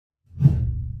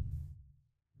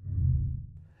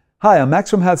Hi, I'm Max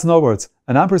from Head Snowboards,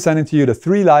 and I'm presenting to you the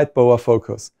Three Lyt Boa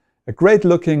Focus, a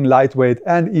great-looking, lightweight,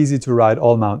 and easy-to-ride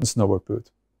all-mountain snowboard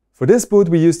boot. For this boot,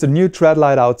 we used the new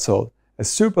Treadlite outsole, a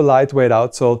super lightweight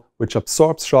outsole which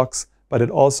absorbs shocks, but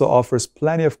it also offers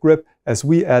plenty of grip as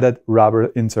we added rubber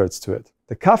inserts to it.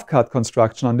 The cuff cut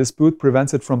construction on this boot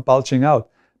prevents it from bulging out,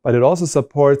 but it also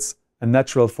supports a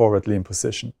natural forward lean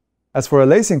position. As for a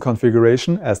lacing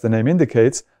configuration, as the name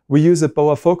indicates, we use a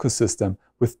Boa Focus system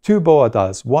with two Boa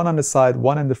dials, one on the side,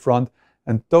 one in the front,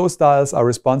 and those dials are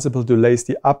responsible to lace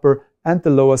the upper and the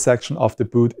lower section of the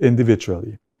boot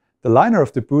individually. The liner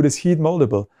of the boot is heat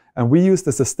moldable, and we use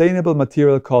the sustainable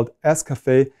material called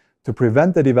Escafe to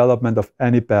prevent the development of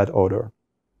any bad odor.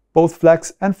 Both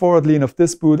flex and forward lean of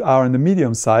this boot are on the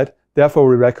medium side, therefore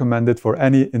we recommend it for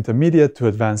any intermediate to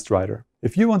advanced rider.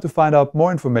 If you want to find out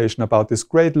more information about this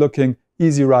great-looking,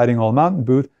 easy-riding all-mountain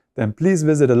boot, then please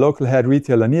visit a local Head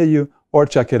retailer near you or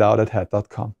check it out at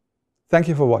head.com. Thank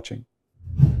you for watching.